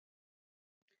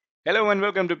Hello and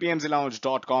welcome to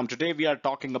pmclounge.com. Today we are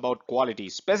talking about quality,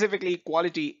 specifically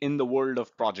quality in the world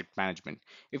of project management.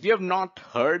 If you have not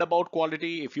heard about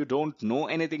quality, if you don't know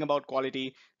anything about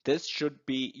quality, this should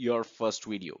be your first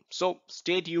video. So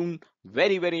stay tuned,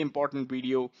 very important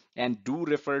video, and do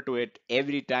refer to it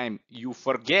every time you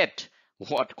forget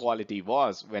what quality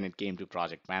was when it came to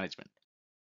project management.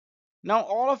 Now,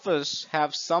 all of us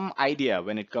have some idea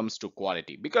when it comes to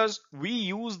quality because we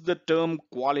use the term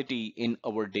quality in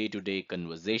our day-to-day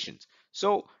conversations.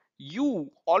 So,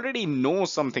 you already know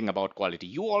something about quality.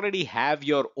 You already have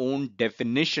your own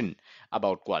definition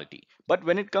about quality. But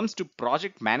when it comes to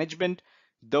project management,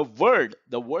 the word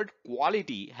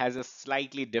quality has a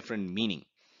slightly different meaning.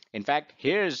 In fact,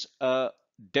 here's a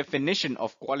definition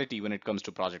of quality when it comes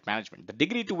to project management: the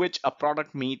degree to which a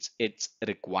product meets its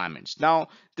requirements. Now,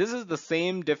 this is the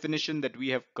same definition that we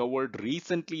have covered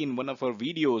recently in one of our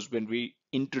videos when we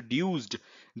introduced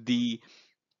the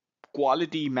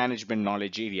quality management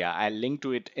knowledge area. I'll link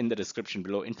to it in the description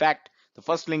below. In fact, the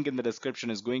first link in the description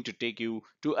is going to take you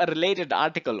to a related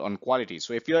article on quality.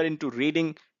 So if you're into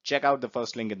reading, check out the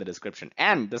first link in the description.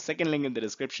 And the second link in the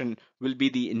description will be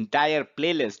the entire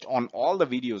playlist on all the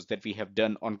videos that we have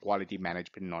done on quality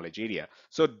management knowledge area.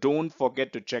 So don't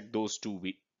forget to check those two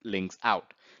links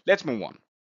out. Let's move on.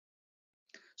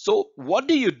 So what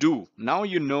do you do? Now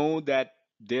you know that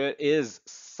there is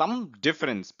some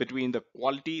difference between the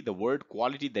quality, the word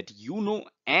quality that you know,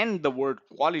 and the word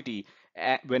quality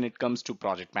when it comes to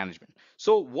project management.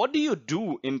 So what do you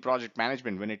do in project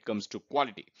management when it comes to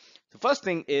quality? The first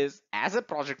thing is, as a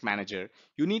project manager,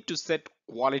 you need to set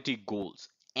quality goals.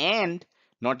 And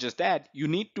not just that, you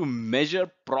need to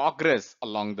measure progress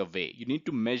along the way. You need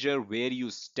to measure where you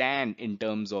stand in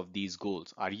terms of these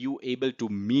goals. Are you able to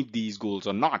meet these goals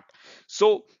or not?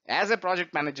 So, as a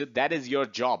project manager, that is your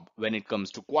job when it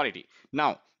comes to quality.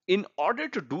 Now, in order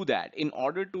to do that, in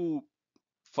order to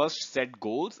first set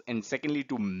goals and secondly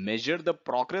to measure the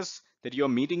progress that you're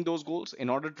meeting those goals, in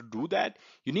order to do that,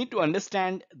 you need to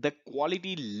understand the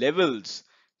quality levels.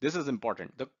 This is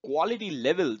important: the quality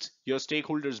levels your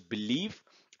stakeholders believe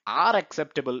are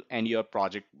acceptable and your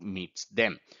project meets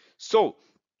them. So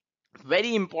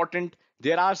very important,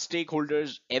 there are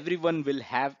stakeholders, everyone will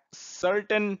have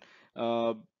certain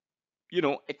uh,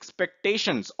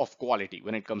 expectations of quality.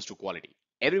 When it comes to quality,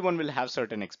 everyone will have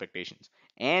certain expectations,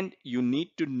 and you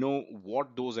need to know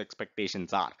what those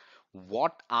expectations are.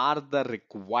 What are the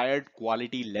required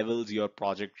quality levels your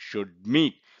project should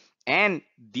meet, and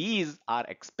these are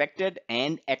expected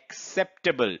and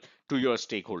acceptable to your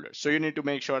stakeholders. So you need to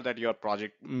make sure that your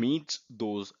project meets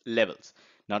those levels.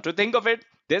 Now, to think of it,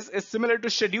 this is similar to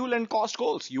schedule and cost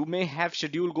goals. You may have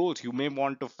schedule goals. You may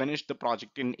want to finish the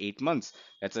project in 8 months.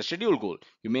 That's a schedule goal.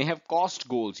 You may have cost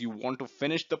goals. You want to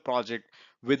finish the project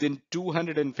within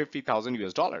 250,000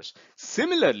 US dollars.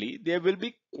 Similarly, there will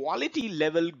be quality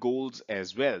level goals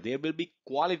as well. There will be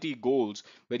quality goals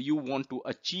where you want to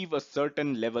achieve a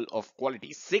certain level of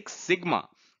quality. Six Sigma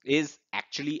is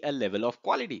actually a level of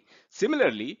quality.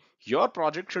 Similarly, your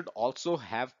project should also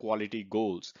have quality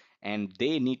goals, and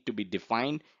they need to be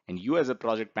defined, and you as a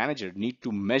project manager need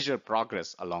to measure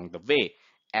progress along the way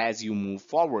as you move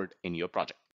forward in your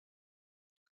project.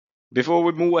 Before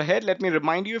we move ahead, let me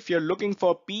remind you, if you're looking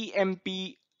for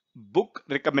PMP book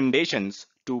recommendations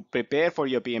to prepare for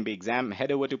your PMP exam,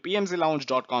 head over to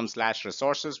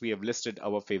pmclounge.com/resources. We have listed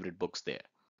our favorite books there.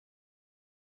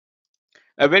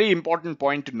 A very important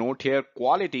point to note here: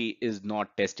 quality is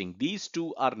not testing. These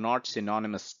two are not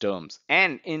synonymous terms.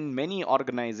 And in many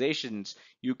organizations,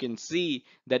 you can see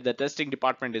that the testing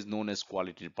department is known as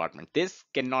quality department. This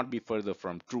cannot be further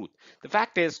from truth. The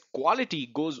fact is, quality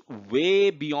goes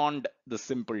way beyond the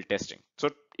simple testing.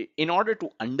 So in order to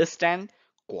understand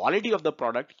quality of the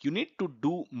product, you need to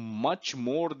do much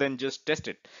more than just test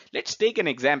it. Let's take an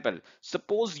example.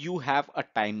 Suppose you have a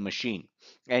time machine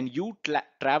and you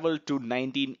travel to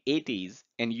 1980s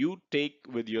and you take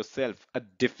with yourself a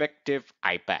defective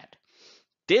iPad.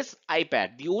 This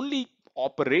iPad, the only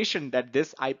operation that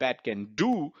this iPad can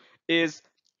do is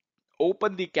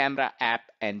open the camera app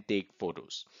and take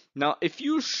photos. Now, if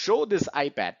you show this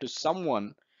iPad to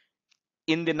someone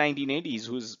in the 1980s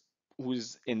who's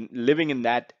in living in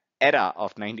that era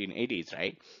of 1980s,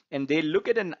 right? And they look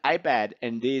at an iPad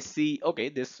and they see, okay,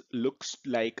 this looks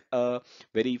like a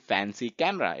very fancy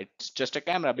camera. It's just a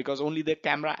camera because only the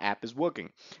camera app is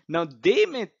working. Now they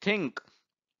may think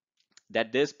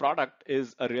that this product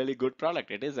is a really good product.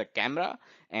 It is a camera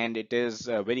and it is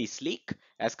very sleek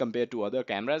as compared to other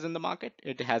cameras in the market.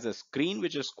 It has a screen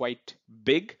which is quite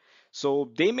big.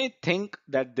 So they may think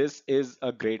that this is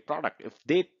a great product. If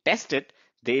they test it,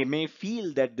 They may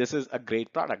feel that this is a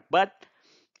great product, but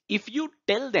if you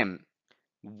tell them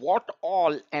what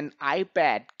all an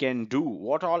iPad can do,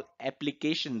 what all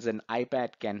applications an iPad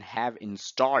can have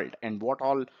installed, and what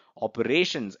all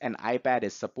operations an iPad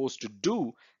is supposed to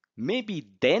do, maybe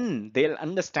then they'll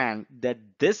understand that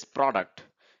this product,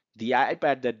 the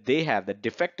iPad that they have, the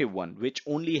defective one, which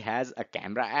only has a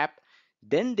camera app,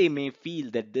 then they may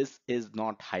feel that this is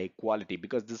not high quality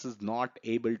because this is not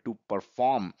able to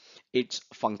perform its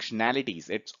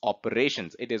functionalities, its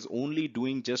operations. It is only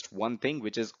doing just one thing,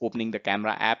 which is opening the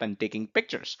camera app and taking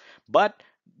pictures. But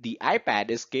the iPad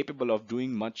is capable of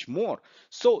doing much more.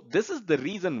 So this is the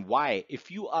reason why if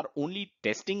you are only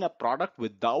testing a product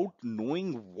without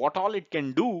knowing what all it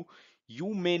can do,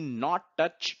 you may not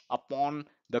touch upon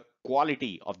the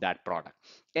quality of that product.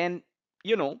 And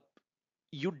you know,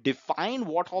 you define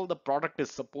what all the product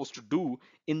is supposed to do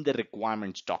in the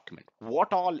requirements document.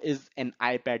 What all is an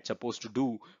iPad supposed to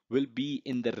do will be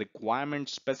in the requirement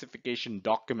specification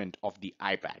document of the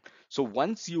iPad. So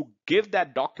once you give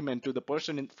that document to the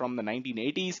person from the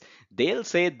 1980s, they'll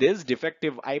say this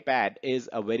defective iPad is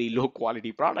a very low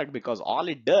quality product because all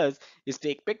it does is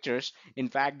take pictures. In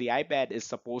fact, the iPad is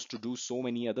supposed to do so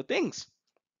many other things.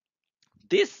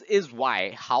 This is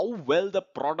why how well the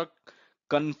product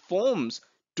conforms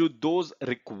to those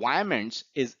requirements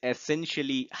is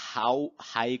essentially how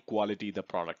high quality the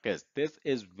product is. This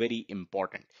is very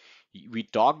important. We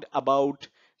talked about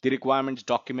the requirements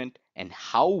document and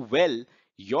how well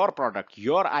your product,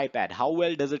 your iPad, how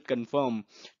well does it conform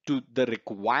to the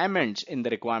requirements in the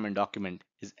requirement document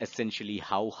is essentially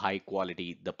how high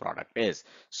quality the product is.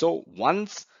 So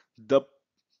once the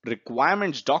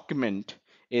requirements document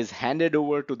is handed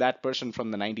over to that person from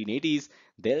the 1980s,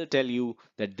 they'll tell you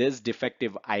that this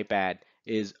defective iPad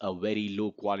is a very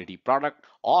low quality product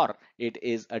or it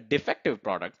is a defective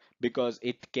product because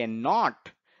it cannot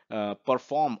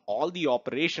perform all the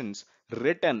operations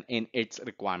written in its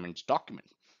requirements document.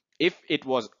 If it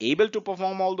was able to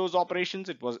perform all those operations,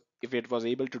 if it was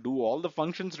able to do all the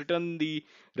functions written in the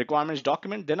requirements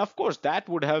document, then of course that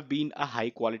would have been a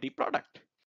high quality product.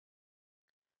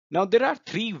 Now, there are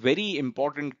three very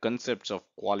important concepts of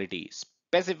quality,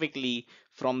 specifically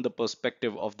from the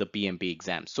perspective of the PMP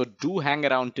exam. So do hang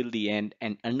around till the end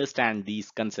and understand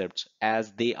these concepts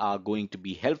as they are going to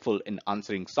be helpful in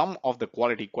answering some of the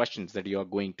quality questions that you are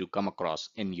going to come across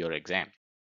in your exam.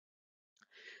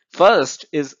 First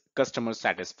is customer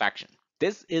satisfaction.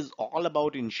 This is all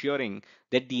about ensuring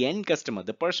that the end customer,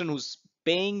 the person who's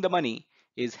paying the money,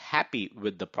 is happy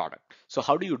with the product. So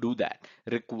how do you do that?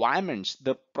 Requirements,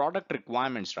 the product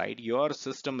requirements, right? Your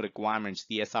system requirements,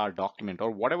 the SR document,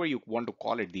 or whatever you want to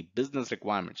call it, the business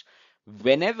requirements.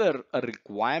 Whenever a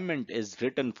requirement is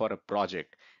written for a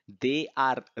project, they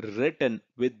are written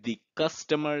with the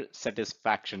customer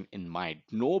satisfaction in mind.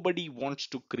 Nobody wants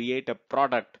to create a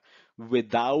product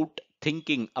without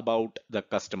thinking about the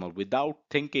customer, without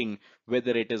thinking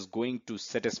whether it is going to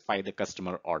satisfy the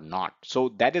customer or not. So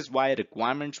that is why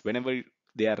requirements, whenever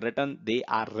they are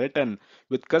written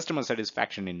with customer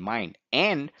satisfaction in mind.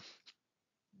 And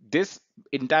this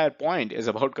entire point is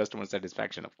about customer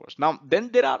satisfaction, of course. Now, then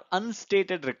there are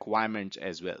unstated requirements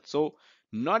as well. So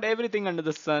not everything under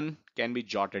the sun can be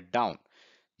jotted down.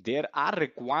 There are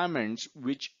requirements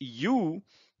which you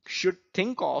should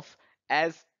think of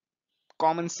as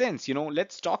common sense.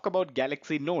 Let's talk about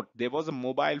Galaxy Note. There was a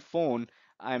mobile phone.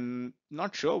 I'm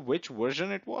not sure which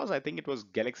version it was. I think it was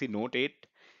Galaxy Note 8.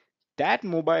 That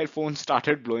mobile phone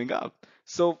started blowing up.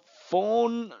 So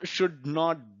phone should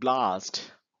not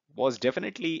blast was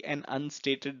definitely an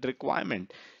unstated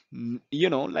requirement.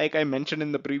 Like I mentioned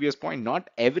in the previous point, not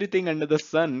everything under the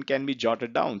sun can be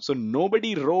jotted down. So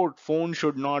nobody wrote phone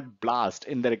should not blast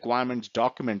in the requirements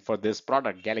document for this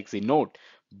product, Galaxy Note.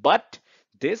 But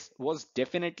this was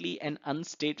definitely an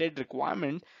unstated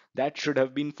requirement that should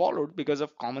have been followed because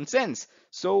of common sense.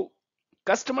 So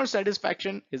customer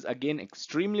satisfaction is again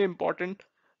extremely important.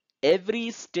 Every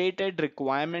stated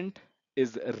requirement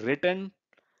is written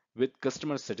with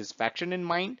customer satisfaction in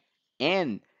mind,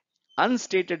 and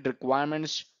unstated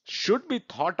requirements should be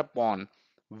thought upon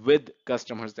with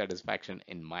customer satisfaction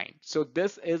in mind. So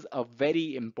this is a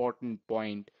very important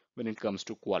point when it comes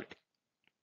to quality.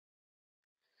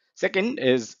 Second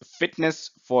is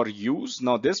fitness for use.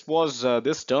 Now, this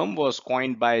term was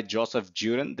coined by Joseph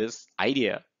Juran.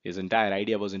 His entire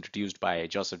idea was introduced by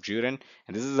Joseph Juran,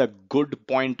 and this is a good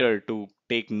pointer to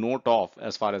take note of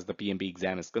as far as the PMP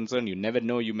exam is concerned. You never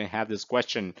know, you may have this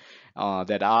question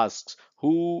that asks,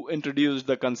 who introduced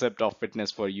the concept of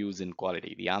fitness for use in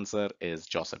quality? The answer is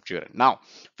Joseph Juran. Now,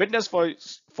 fitness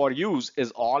for use is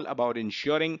all about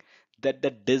ensuring that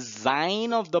the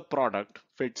design of the product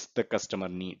fits the customer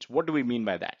needs. What do we mean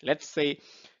by that? Let's say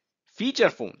feature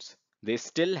phones, they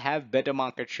still have better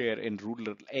market share in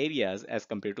rural areas as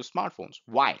compared to smartphones.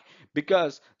 Why?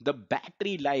 Because the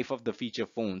battery life of the feature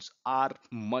phones are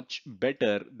much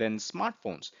better than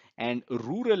smartphones, and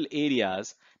rural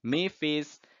areas may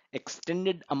face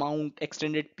extended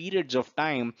periods of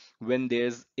time when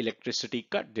there's electricity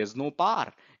cut, there's no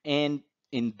power. And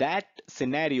in that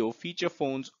scenario, feature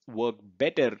phones work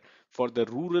better for the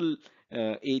rural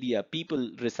area,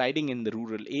 people residing in the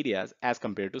rural areas as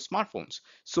compared to smartphones.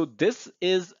 So this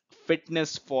is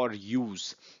fitness for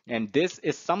use, and this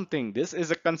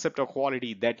is a concept of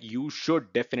quality that you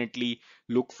should definitely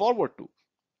look forward to.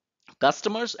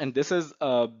 Customers, and this is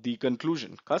the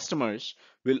conclusion, customers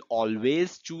will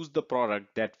always choose the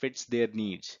product that fits their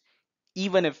needs,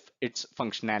 even if its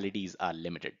functionalities are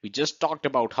limited. We just talked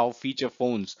about how feature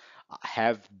phones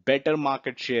have better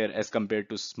market share as compared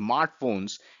to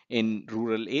smartphones in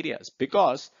rural areas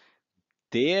because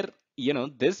their,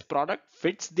 this product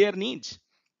fits their needs.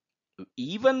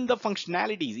 Even the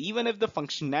functionalities, even if the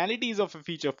functionalities of a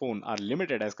feature phone are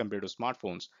limited as compared to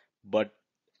smartphones, but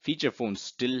feature phones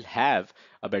still have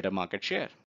a better market share.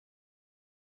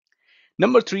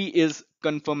 Number three is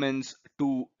conformance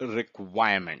to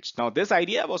requirements. Now, this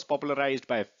idea was popularized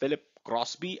by Philip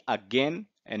Crosby. Again,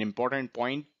 an important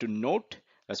point to note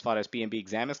as far as PMP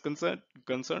exam is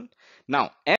concerned.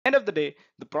 Now, end of the day,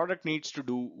 the product needs to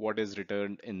do what is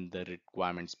written in the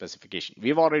requirement specification.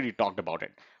 We've already talked about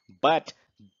it, but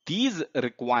these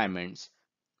requirements,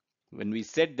 when we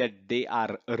said that they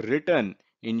are written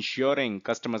ensuring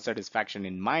customer satisfaction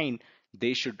in mind,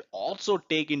 they should also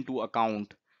take into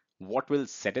account what will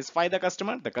satisfy the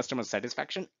customer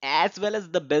satisfaction, as well as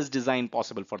the best design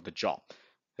possible for the job,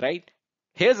 right?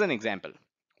 Here's an example.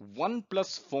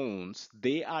 OnePlus phones,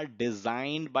 they are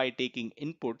designed by taking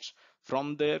inputs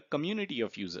from the community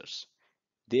of users.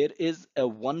 There is a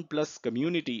OnePlus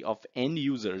community of end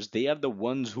users. They are the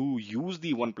ones who use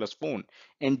the OnePlus phone,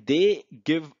 and they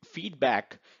give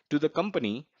feedback to the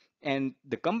company, and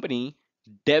the company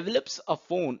develops a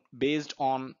phone based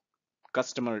on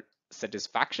customer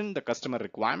satisfaction, the customer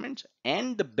requirements,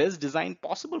 and the best design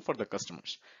possible for the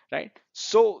customers, right?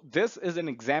 So this is an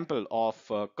example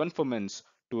of conformance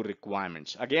to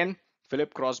requirements. Again,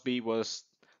 Philip Crosby was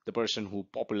the person who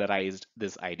popularized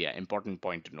this idea. Important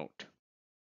point to note.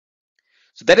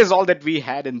 So that is all that we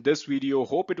had in this video.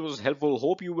 Hope it was helpful.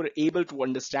 Hope you were able to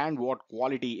understand what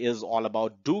quality is all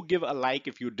about. Do give a like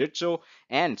if you did so,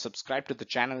 and subscribe to the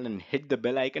channel and hit the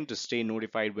bell icon to stay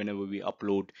notified whenever we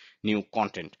upload new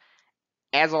content.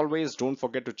 As always, don't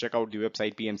forget to check out the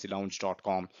website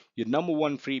pmclounge.com, your number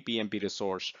one free PMP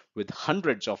resource with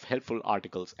hundreds of helpful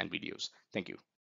articles and videos. Thank you.